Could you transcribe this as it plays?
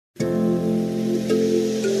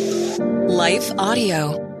Life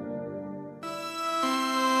Audio.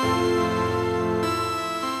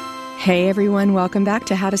 Hey everyone, welcome back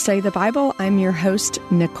to How to Study the Bible. I'm your host,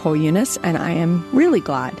 Nicole Eunice, and I am really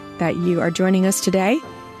glad that you are joining us today.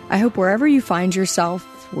 I hope wherever you find yourself,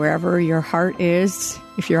 wherever your heart is,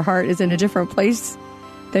 if your heart is in a different place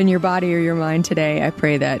than your body or your mind today, I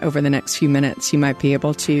pray that over the next few minutes you might be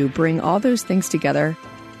able to bring all those things together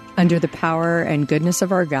under the power and goodness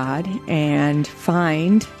of our God and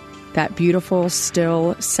find that beautiful,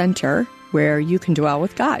 still center where you can dwell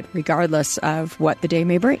with God, regardless of what the day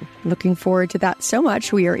may bring. Looking forward to that so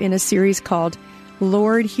much. We are in a series called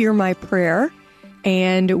Lord, Hear My Prayer,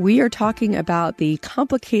 and we are talking about the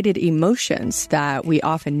complicated emotions that we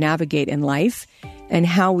often navigate in life and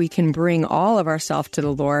how we can bring all of ourselves to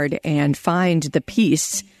the Lord and find the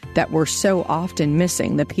peace that we're so often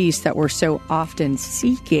missing, the peace that we're so often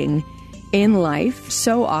seeking in life.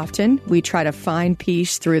 So often we try to find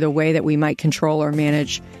peace through the way that we might control or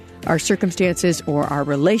manage our circumstances or our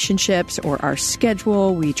relationships or our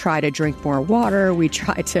schedule. We try to drink more water. We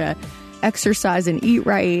try to exercise and eat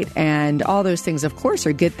right. And all those things, of course,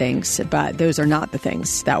 are good things, but those are not the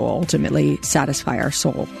things that will ultimately satisfy our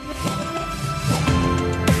soul.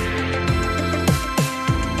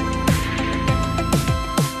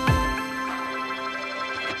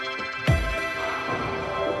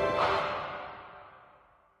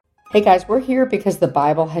 Hey guys, we're here because the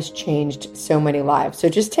Bible has changed so many lives. So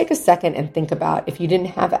just take a second and think about if you didn't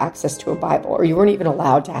have access to a Bible or you weren't even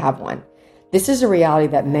allowed to have one. This is a reality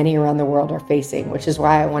that many around the world are facing, which is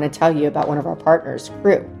why I want to tell you about one of our partners,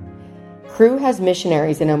 Cru. Cru has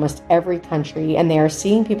missionaries in almost every country, and they are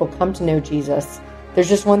seeing people come to know Jesus. There's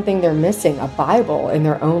just one thing they're missing, a Bible in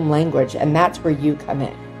their own language, and that's where you come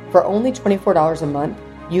in. For only $24 a month,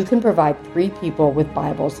 you can provide 3 people with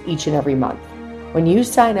Bibles each and every month. When you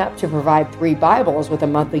sign up to provide 3 Bibles with a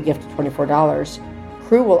monthly gift of $24,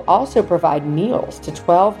 Cru will also provide meals to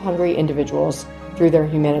 12 hungry individuals through their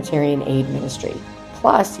humanitarian aid ministry.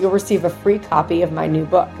 Plus, you'll receive a free copy of my new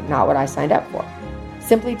book, Not What I Signed Up For.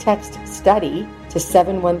 Simply text STUDY to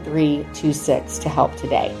 71326 to help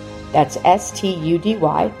today. That's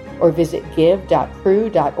STUDY, or visit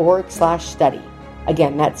give.cru.org/study.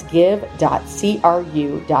 Again, that's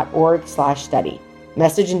give.cru.org/study.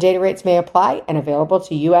 Message and data rates may apply and available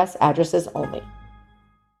to U.S. addresses only.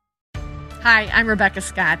 Hi, I'm Rebecca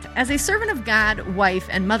Scott. As a servant of God, wife,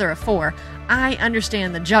 and mother of 4, I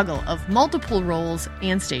understand the juggle of multiple roles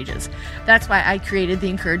and stages. That's why I created the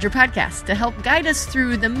Encourager podcast to help guide us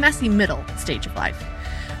through the messy middle stage of life.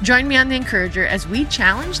 Join me on the Encourager as we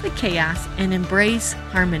challenge the chaos and embrace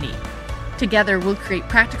harmony. Together, we'll create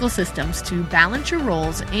practical systems to balance your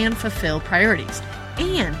roles and fulfill priorities.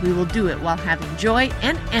 And we will do it while having joy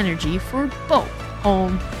and energy for both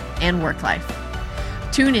home and work life.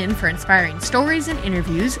 Tune in for inspiring stories and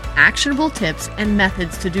interviews, actionable tips, and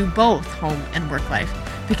methods to do both home and work life.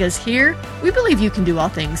 Because here, we believe you can do all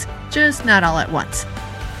things, just not all at once.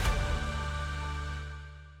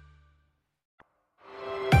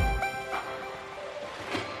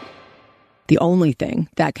 The only thing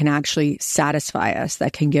that can actually satisfy us,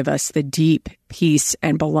 that can give us the deep peace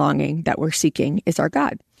and belonging that we're seeking, is our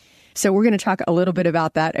God. So we're going to talk a little bit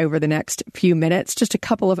about that over the next few minutes. Just a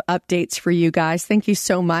couple of updates for you guys. Thank you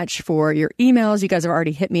so much for your emails. You guys have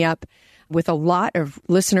already hit me up with a lot of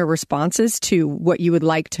listener responses to what you would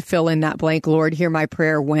like to fill in that blank, Lord, hear my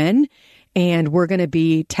prayer when. And we're going to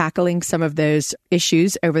be tackling some of those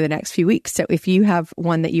issues over the next few weeks. So if you have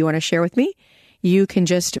one that you want to share with me, you can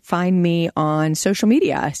just find me on social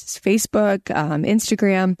media, Facebook,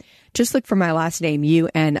 Instagram. Just look for my last name,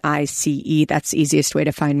 Unice. That's the easiest way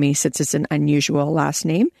to find me since it's an unusual last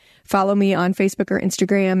name. Follow me on Facebook or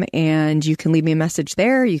Instagram, and you can leave me a message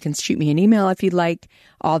there. You can shoot me an email if you'd like.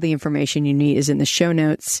 All the information you need is in the show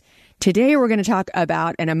notes. Today, we're going to talk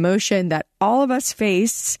about an emotion that all of us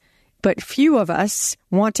face, but few of us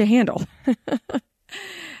want to handle.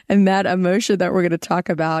 And that emotion that we're going to talk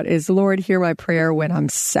about is, Lord, hear my prayer when I'm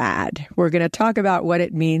sad. We're going to talk about what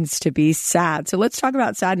it means to be sad. So let's talk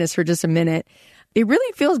about sadness for just a minute. It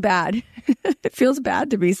really feels bad. It feels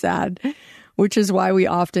bad to be sad, which is why we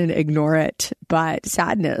often ignore it. But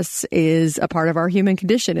sadness is a part of our human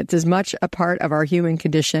condition. It's as much a part of our human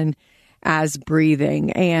condition as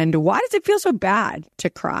breathing. And why does it feel so bad to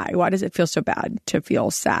cry? Why does it feel so bad to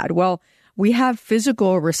feel sad? Well, we have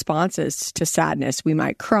physical responses to sadness. We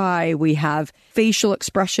might cry. We have facial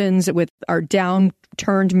expressions with our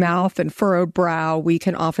downturned mouth and furrowed brow. We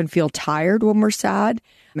can often feel tired when we're sad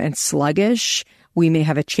and sluggish. We may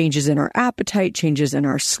have changes in our appetite, changes in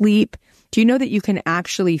our sleep. Do you know that you can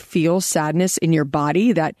actually feel sadness in your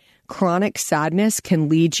body? That chronic sadness can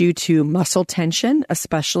lead you to muscle tension,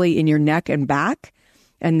 especially in your neck and back.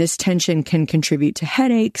 And this tension can contribute to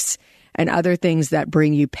headaches and other things that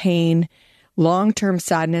bring you pain. Long-term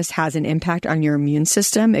sadness has an impact on your immune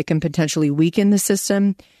system. It can potentially weaken the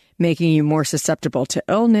system, making you more susceptible to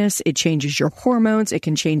illness. It changes your hormones. It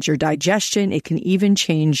can change your digestion. It can even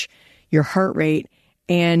change your heart rate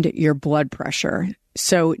and your blood pressure.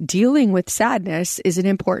 So dealing with sadness is an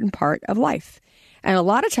important part of life. And a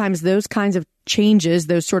lot of times those kinds of changes,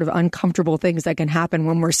 those sort of uncomfortable things that can happen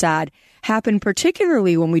when we're sad, happen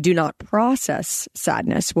particularly when we do not process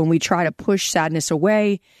sadness, when we try to push sadness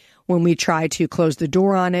away, when we try to close the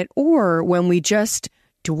door on it, or when we just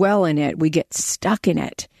dwell in it, we get stuck in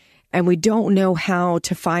it, and we don't know how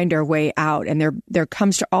to find our way out. And there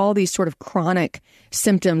comes to all these sort of chronic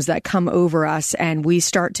symptoms that come over us, and we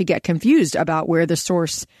start to get confused about where the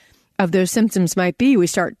source of those symptoms might be. We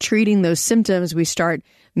start treating those symptoms. We start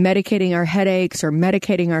medicating our headaches or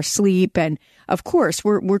medicating our sleep. And of course,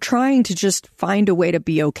 we're trying to just find a way to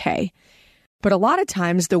be okay. But a lot of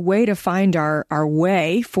times the way to find our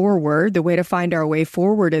way forward, the way to find our way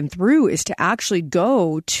forward and through is to actually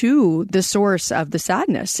go to the source of the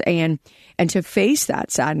sadness and to face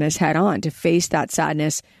that sadness head on, to face that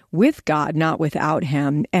sadness with God, not without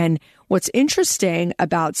Him. And what's interesting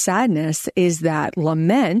about sadness is that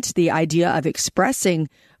lament, the idea of expressing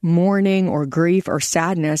mourning or grief or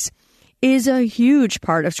sadness, is a huge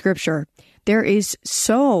part of Scripture. There is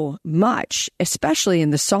so much, especially in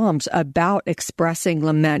the Psalms, about expressing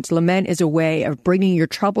lament. Lament is a way of bringing your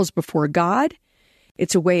troubles before God.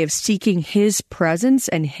 It's a way of seeking His presence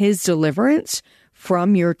and His deliverance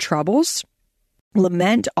from your troubles.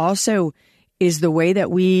 Lament also is the way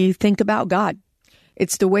that we think about God.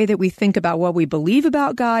 It's the way that we think about what we believe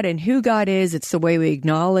about God and who God is. It's the way we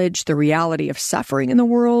acknowledge the reality of suffering in the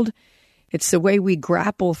world. It's the way we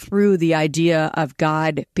grapple through the idea of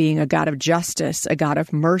God being a God of justice, a God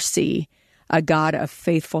of mercy, a God of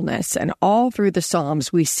faithfulness. And all through the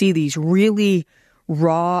Psalms, we see these really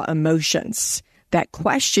raw emotions that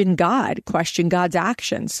question God, question God's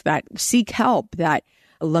actions, that seek help, that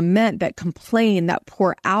lament, that complain, that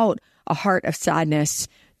pour out a heart of sadness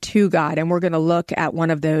to God. And we're going to look at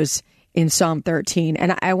one of those in Psalm 13.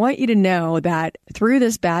 And I want you to know that through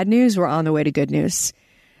this bad news, we're on the way to good news.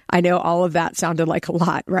 I know all of that sounded like a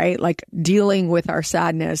lot, right? Like dealing with our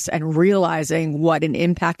sadness and realizing what an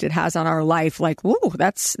impact it has on our life. Like, whoa,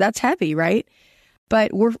 that's heavy, right?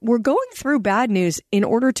 But we're going through bad news in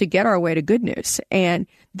order to get our way to good news. And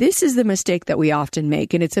this is the mistake that we often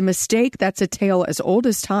make. And it's a mistake that's a tale as old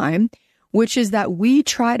as time, which is that we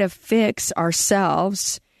try to fix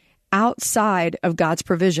ourselves outside of God's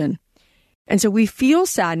provision. And so we feel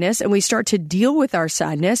sadness and we start to deal with our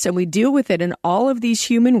sadness, and we deal with it in all of these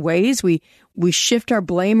human ways. We shift our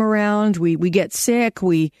blame around. We get sick.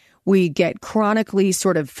 We get chronically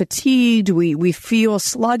sort of fatigued. We feel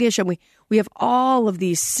sluggish, and we have all of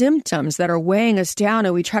these symptoms that are weighing us down,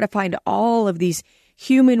 and we try to find all of these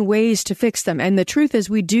human ways to fix them. And the truth is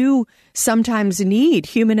we do sometimes need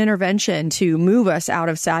human intervention to move us out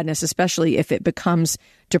of sadness, especially if it becomes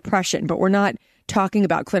depression. But we're not talking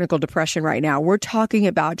about clinical depression right now. We're talking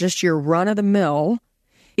about just your run-of-the-mill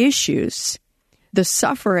issues, the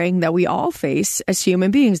suffering that we all face as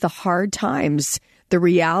human beings, the hard times, the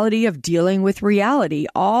reality of dealing with reality,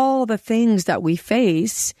 all the things that we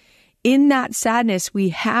face. In that sadness, we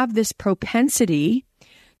have this propensity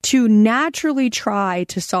to naturally try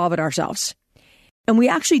to solve it ourselves. And we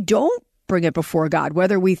actually don't bring it before God,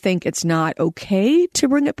 whether we think it's not okay to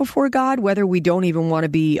bring it before God, whether we don't even want to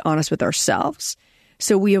be honest with ourselves.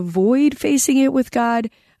 So we avoid facing it with God.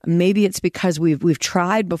 Maybe it's because we've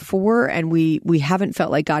tried before and we haven't felt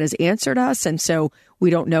like God has answered us. And so we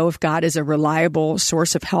don't know if God is a reliable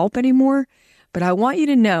source of help anymore. But I want you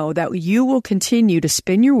to know that you will continue to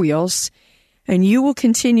spin your wheels and you will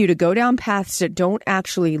continue to go down paths that don't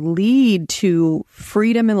actually lead to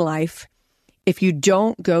freedom in life if you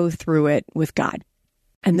don't go through it with God.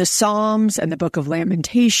 And the Psalms and the Book of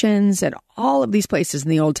Lamentations and all of these places in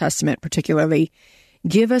the Old Testament particularly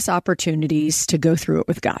give us opportunities to go through it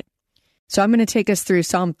with God. So I'm going to take us through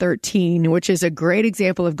Psalm 13, which is a great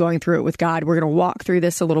example of going through it with God. We're going to walk through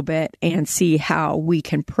this a little bit and see how we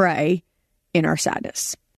can pray in our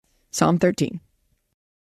sadness. Psalm 13.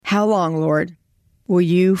 How long, Lord, will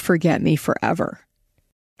you forget me forever?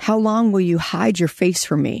 How long will you hide your face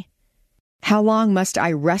from me? How long must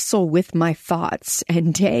I wrestle with my thoughts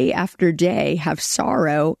and day after day have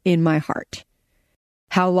sorrow in my heart?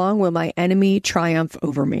 How long will my enemy triumph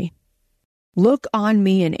over me? Look on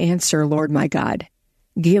me and answer, Lord my God.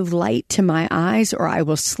 Give light to my eyes, or I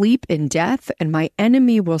will sleep in death, and my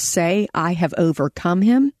enemy will say, I have overcome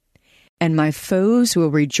him, and my foes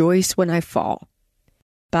will rejoice when I fall.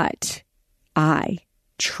 But I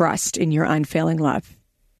trust in your unfailing love.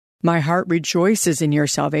 My heart rejoices in your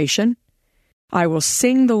salvation. I will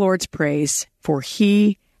sing the Lord's praise, for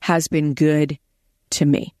he has been good to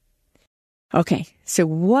me. Okay, so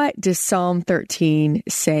what does Psalm 13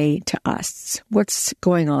 say to us? What's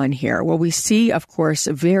going on here? Well, we see, of course,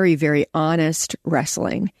 very, very honest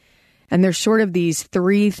wrestling. And there's sort of these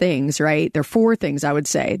three things, right? There are four things, I would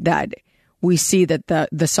say, that we see that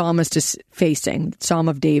the psalmist is facing, Psalm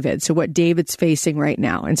of David. So what David's facing right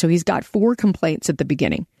now. And so he's got four complaints at the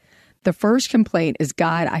beginning. The first complaint is,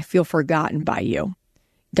 God, I feel forgotten by you.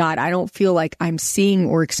 God, I don't feel like I'm seeing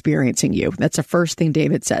or experiencing you. That's the first thing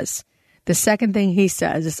David says. The second thing he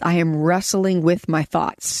says is, I am wrestling with my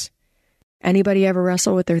thoughts. Anybody ever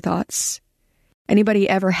wrestle with their thoughts? Anybody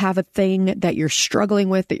ever have a thing that you're struggling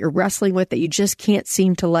with, that you're wrestling with, that you just can't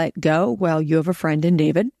seem to let go? Well, you have a friend in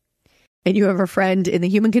David, and you have a friend in the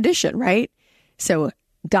human condition, right? So,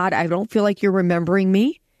 God, I don't feel like you're remembering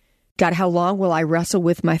me. God, how long will I wrestle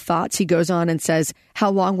with my thoughts? He goes on and says,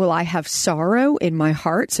 how long will I have sorrow in my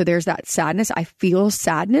heart? So there's that sadness. I feel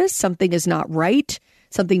sadness. Something is not right.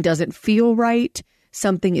 Something doesn't feel right.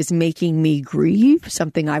 Something is making me grieve.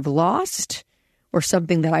 Something I've lost, or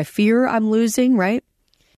something that I fear I'm losing, right?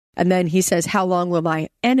 And then he says, how long will my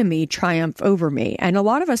enemy triumph over me? And a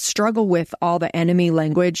lot of us struggle with all the enemy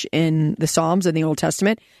language in the Psalms in the Old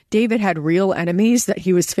Testament. David had real enemies that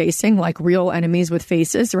he was facing, like real enemies with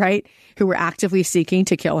faces, right? Who were actively seeking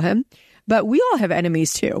to kill him. But we all have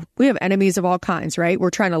enemies too. We have enemies of all kinds, right?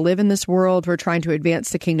 We're trying to live in this world. We're trying to advance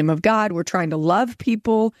the kingdom of God. We're trying to love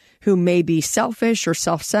people who may be selfish or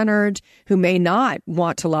self-centered, who may not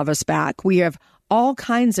want to love us back. We have all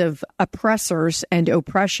kinds of oppressors and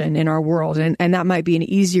oppression in our world. And that might be an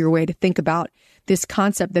easier way to think about this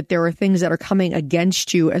concept that there are things that are coming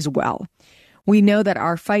against you as well. We know that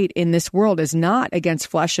our fight in this world is not against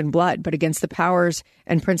flesh and blood, but against the powers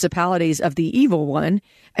and principalities of the evil one.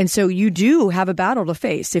 And so you do have a battle to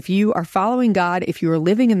face. If you are following God, if you are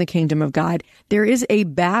living in the kingdom of God, there is a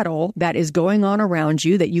battle that is going on around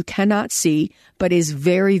you that you cannot see, but is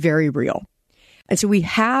very, very real. And so we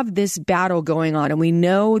have this battle going on, and we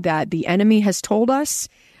know that the enemy has told us,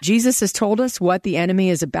 Jesus has told us what the enemy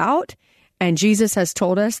is about, and Jesus has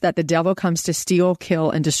told us that the devil comes to steal,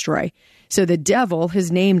 kill, and destroy. So the devil,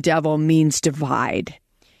 his name devil, means divide.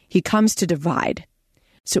 He comes to divide.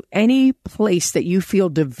 So any place that you feel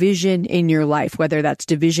division in your life, whether that's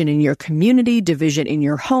division in your community, division in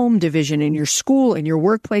your home, division in your school, in your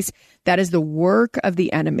workplace, that is the work of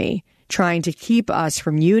the enemy trying to keep us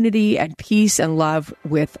from unity and peace and love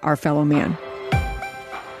with our fellow man.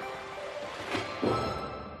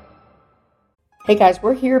 Hey guys,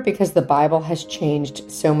 we're here because the Bible has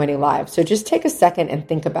changed so many lives. So just take a second and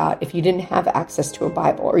think about if you didn't have access to a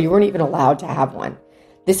Bible or you weren't even allowed to have one.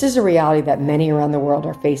 This is a reality that many around the world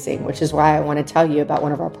are facing, which is why I want to tell you about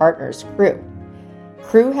one of our partners, Cru.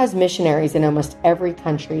 Cru has missionaries in almost every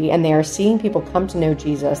country, and they are seeing people come to know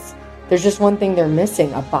Jesus. There's just one thing they're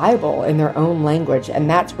missing, a Bible in their own language, and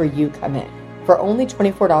that's where you come in. For only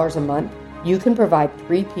 $24 a month, you can provide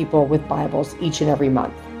 3 people with Bibles each and every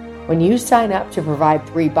month. When you sign up to provide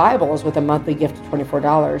 3 Bibles with a monthly gift of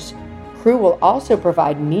 $24, Cru will also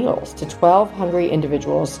provide meals to 12 hungry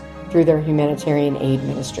individuals through their humanitarian aid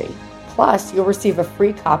ministry. Plus, you'll receive a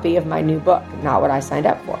free copy of my new book, Not What I Signed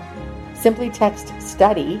Up For. Simply text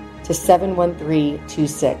STUDY to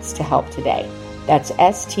 71326 to help today. That's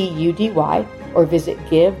STUDY, or visit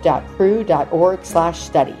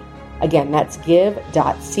give.cru.org/study. Again, that's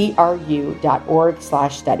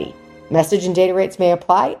give.cru.org/study. Message and data rates may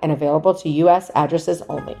apply and available to U.S. addresses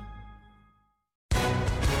only.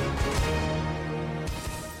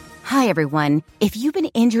 Hi, everyone. If you've been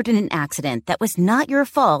injured in an accident that was not your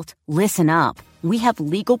fault, listen up. We have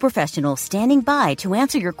legal professionals standing by to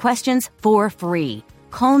answer your questions for free.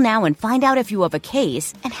 Call now and find out if you have a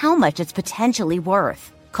case and how much it's potentially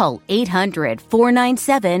worth. Call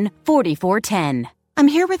 800-497-4410. I'm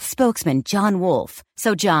here with spokesman John Wolf.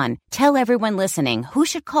 So, John, tell everyone listening who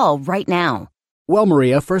should call right now. Well,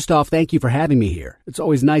 Maria, first off, thank you for having me here. It's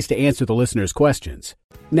always nice to answer the listeners' questions.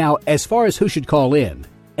 Now, as far as who should call in,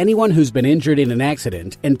 anyone who's been injured in an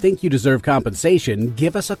accident and think you deserve compensation,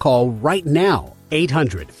 give us a call right now.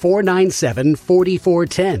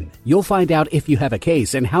 800-497-4410. You'll find out if you have a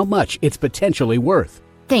case and how much it's potentially worth.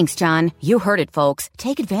 Thanks, John. You heard it, folks.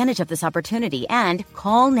 Take advantage of this opportunity and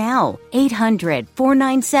call now.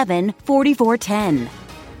 800-497-4410.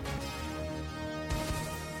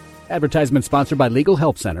 Advertisement sponsored by Legal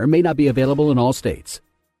Help Center. May not be available in all states.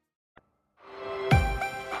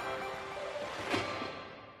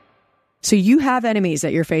 So you have enemies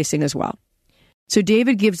that you're facing as well. So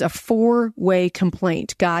David gives a 4-way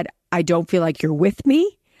complaint. God, I don't feel like you're with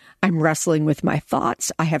me. I'm wrestling with my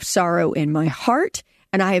thoughts. I have sorrow in my heart,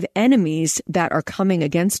 and I have enemies that are coming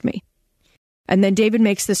against me. And then David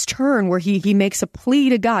makes this turn where he makes a plea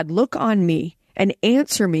to God. Look on me and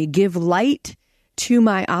answer me. Give light to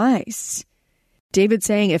my eyes. David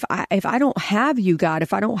saying, if I don't have you, God,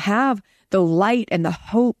 if I don't have the light and the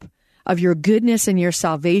hope of your goodness and your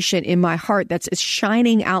salvation in my heart that's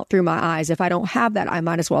shining out through my eyes, if I don't have that, I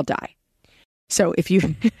might as well die. So if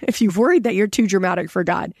you've worried that you're too dramatic for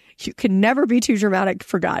God, you can never be too dramatic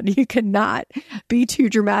for God. You cannot be too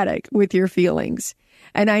dramatic with your feelings.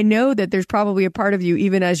 And I know that there's probably a part of you,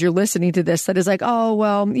 even as you're listening to this, that is like, oh,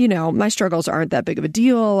 well, my struggles aren't that big of a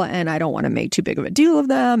deal, and I don't want to make too big of a deal of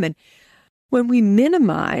them. And when we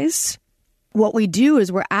minimize, what we do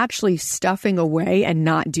is we're actually stuffing away and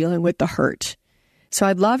not dealing with the hurt. So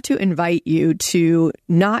I'd love to invite you to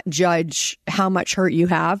not judge how much hurt you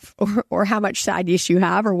have or how much sadness you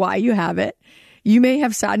have or why you have it. You may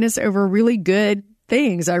have sadness over really good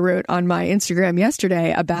things. I wrote on my Instagram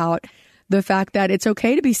yesterday about the fact that it's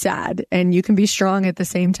okay to be sad and you can be strong at the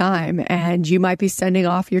same time. And you might be sending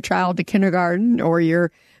off your child to kindergarten or your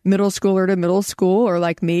middle schooler to middle school, or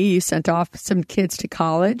like me, you sent off some kids to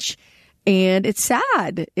college. And it's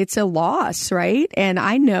sad. It's a loss, right? And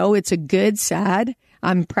I know it's a good sad.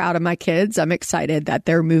 I'm proud of my kids. I'm excited that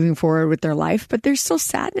they're moving forward with their life, but there's still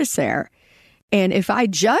sadness there. And if I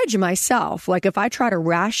judge myself, like if I try to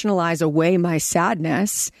rationalize away my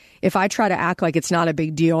sadness, if I try to act like it's not a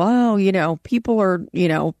big deal, people are,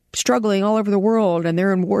 struggling all over the world and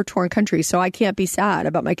they're in war-torn countries, so I can't be sad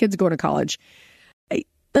about my kids going to college.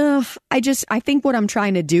 I think what I'm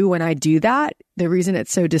trying to do when I do that, the reason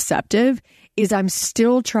it's so deceptive, is I'm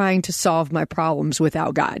still trying to solve my problems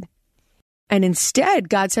without God. And instead,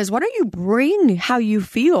 God says, why don't you bring how you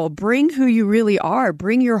feel, bring who you really are,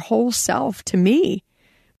 bring your whole self to me,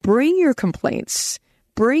 bring your complaints,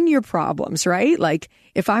 bring your problems, right? Like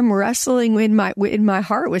if I'm wrestling in my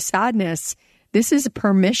heart with sadness, this is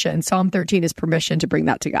permission. Psalm 13 is permission to bring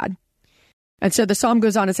that to God. And so the psalm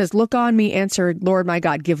goes on and says, look on me, answer, Lord, my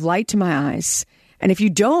God, give light to my eyes. And if you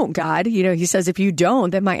don't, God, he says, if you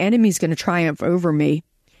don't, then my enemy's going to triumph over me.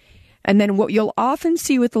 And then what you'll often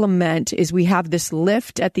see with lament is we have this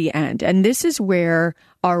lift at the end. And this is where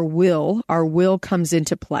our will comes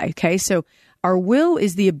into play. Okay. So our will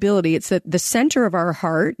is the ability. It's the center of our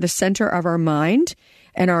heart, the center of our mind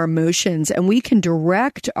and our emotions. And we can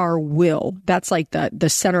direct our will. That's like the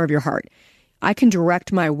center of your heart. I can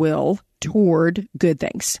direct my will toward good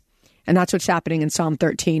things. And that's what's happening in Psalm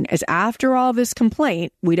 13 is after all this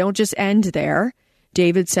complaint, we don't just end there.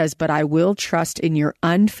 David says, but I will trust in your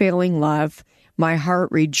unfailing love. My heart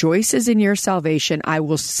rejoices in your salvation. I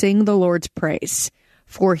will sing the Lord's praise,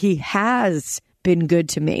 for he has been good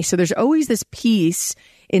to me. So there's always this peace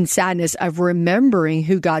in sadness of remembering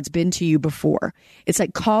who God's been to you before. It's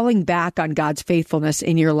like calling back on God's faithfulness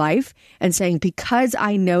in your life and saying, because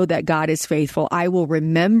I know that God is faithful, I will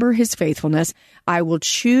remember his faithfulness. I will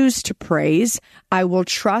choose to praise. I will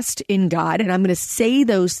trust in God. And I'm going to say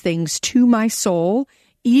those things to my soul,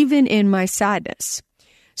 even in my sadness.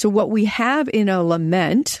 So what we have in a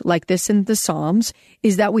lament, like this in the Psalms,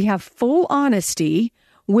 is that we have full honesty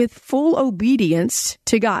with full obedience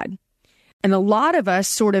to God. And a lot of us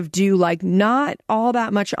sort of do like not all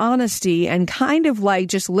that much honesty and kind of like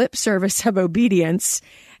just lip service of obedience.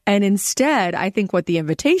 And instead, I think what the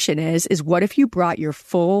invitation is what if you brought your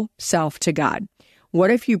full self to God? What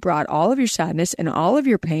if you brought all of your sadness and all of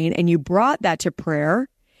your pain and you brought that to prayer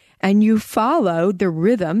and you followed the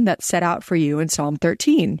rhythm that's set out for you in Psalm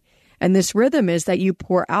 13? And this rhythm is that you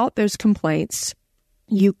pour out those complaints,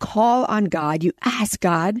 you call on God, you ask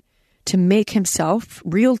God to make himself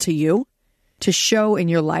real to you, to show in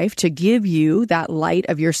your life, to give you that light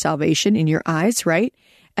of your salvation in your eyes, right?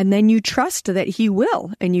 And then you trust that he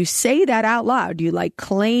will. And you say that out loud. You like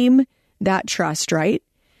claim that trust, right?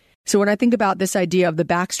 So when I think about this idea of the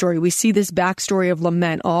backstory, we see this backstory of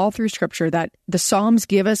lament all through scripture, that the Psalms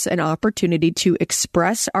give us an opportunity to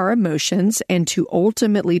express our emotions and to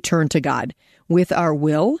ultimately turn to God with our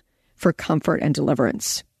will for comfort and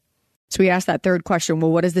deliverance. So we asked that third question,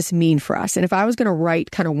 well, what does this mean for us? And if I was going to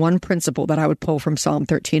write kind of one principle that I would pull from Psalm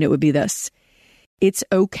 13, it would be this. It's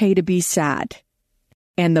okay to be sad.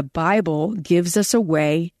 And the Bible gives us a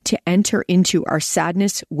way to enter into our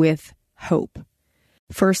sadness with hope.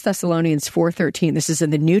 1 Thessalonians 4:13, this is in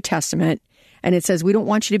the New Testament, and it says, we don't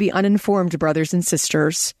want you to be uninformed, brothers and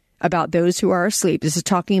sisters, about those who are asleep. This is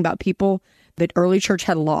talking about people that early church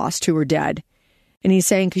had lost who were dead. And he's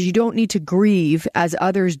saying, because you don't need to grieve as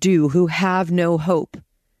others do who have no hope.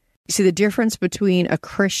 You see, the difference between a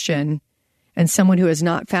Christian and someone who has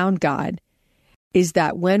not found God is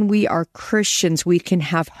that when we are Christians, we can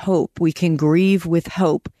have hope. We can grieve with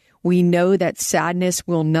hope. We know that sadness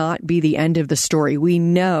will not be the end of the story. We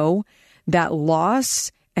know that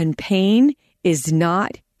loss and pain is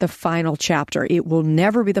not the final chapter. It will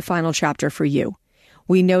never be the final chapter for you.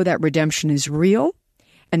 We know that redemption is real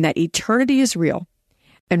and that eternity is real.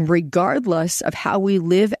 And regardless of how we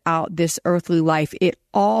live out this earthly life, it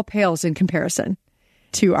all pales in comparison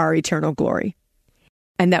to our eternal glory.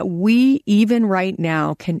 And that we, even right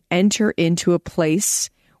now, can enter into a place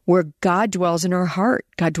where God dwells in our heart.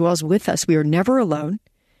 God dwells with us. We are never alone.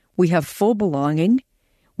 We have full belonging.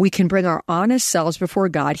 We can bring our honest selves before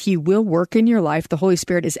God. He will work in your life. The Holy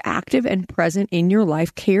Spirit is active and present in your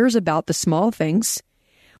life, cares about the small things.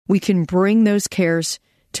 We can bring those cares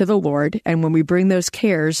to the Lord. And when we bring those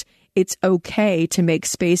cares, it's okay to make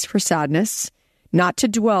space for sadness, not to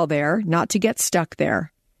dwell there, not to get stuck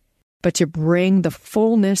there, but to bring the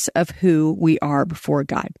fullness of who we are before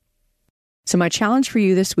God. So my challenge for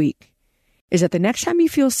you this week is that the next time you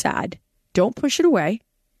feel sad, don't push it away.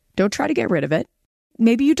 Don't try to get rid of it.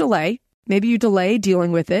 Maybe you delay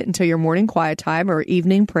dealing with it until your morning quiet time or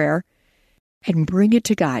evening prayer, and bring it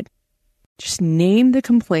to God. Just name the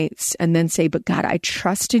complaints and then say, but God, I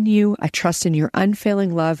trust in you. I trust in your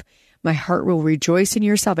unfailing love. My heart will rejoice in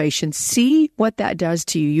your salvation. See what that does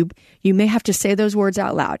to you. You may have to say those words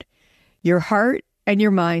out loud. Your heart and your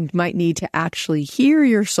mind might need to actually hear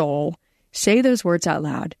your soul say those words out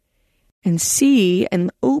loud and see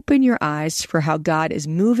and open your eyes for how God is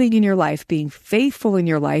moving in your life, being faithful in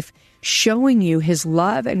your life, showing you his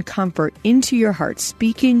love and comfort into your heart,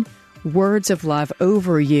 speaking words of love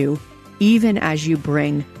over you, even as you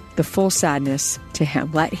bring the full sadness to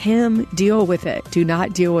him. Let him deal with it. Do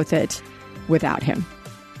not deal with it without him.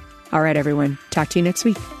 All right, everyone. Talk to you next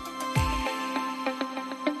week.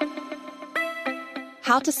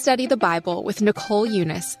 How to Study the Bible with Nicole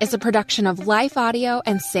Eunice is a production of Life Audio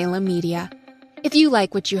and Salem Media. If you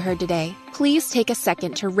like what you heard today, please take a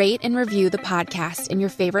second to rate and review the podcast in your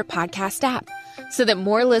favorite podcast app so that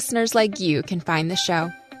more listeners like you can find the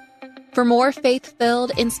show. For more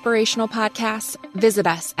faith-filled, inspirational podcasts, visit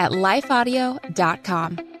us at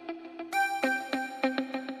lifeaudio.com.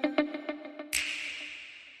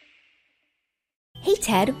 Hey,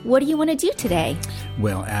 Ted, what do you want to do today?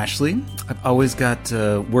 Well, Ashley, I've always got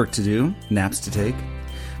work to do, naps to take,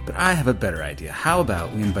 but I have a better idea. How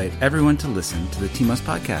about we invite everyone to listen to the Team Us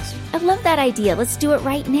podcast? I love that idea. Let's do it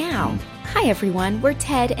right now. Hi, everyone. We're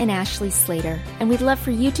Ted and Ashley Slater, and we'd love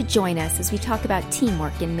for you to join us as we talk about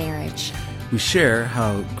teamwork in marriage. We share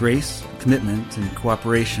how grace, commitment, and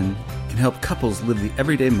cooperation can help couples live the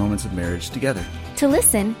everyday moments of marriage together. To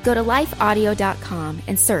listen, go to lifeaudio.com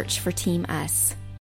and search for Team Us.